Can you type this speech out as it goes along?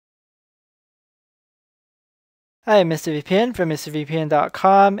Hi, Mr. VPN from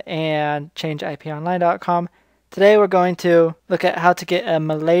MrVPN.com and ChangeIPOnline.com. Today we're going to look at how to get a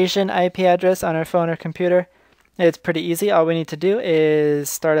Malaysian IP address on our phone or computer. It's pretty easy. All we need to do is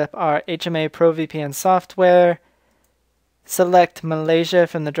start up our HMA Pro VPN software, select Malaysia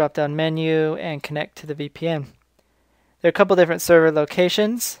from the drop-down menu, and connect to the VPN. There are a couple different server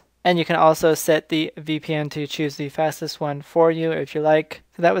locations, and you can also set the VPN to choose the fastest one for you if you like.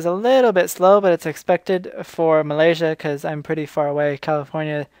 So that was a little bit slow, but it's expected for Malaysia because I'm pretty far away.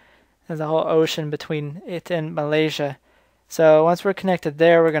 California, there's a whole ocean between it and Malaysia. So once we're connected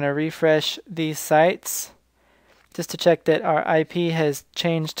there, we're going to refresh these sites just to check that our IP has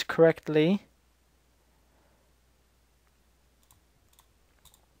changed correctly.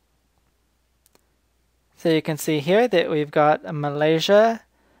 So you can see here that we've got Malaysia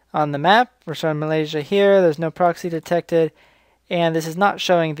on the map. We're showing Malaysia here. There's no proxy detected. And this is not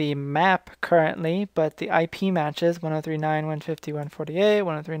showing the map currently, but the IP matches 103.9.150.148,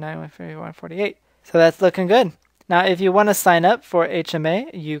 103.9.150.148. So that's looking good. Now, if you want to sign up for HMA,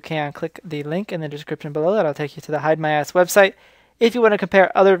 you can click the link in the description below. That'll take you to the Hide My Ass website. If you want to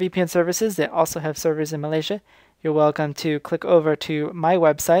compare other VPN services that also have servers in Malaysia, you're welcome to click over to my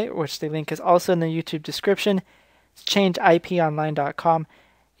website, which the link is also in the YouTube description. It's ChangeIPOnline.com.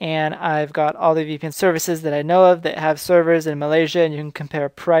 And I've got all the VPN services that I know of that have servers in Malaysia, and you can compare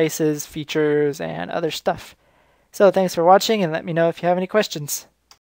prices, features, and other stuff. So thanks for watching, and let me know if you have any questions.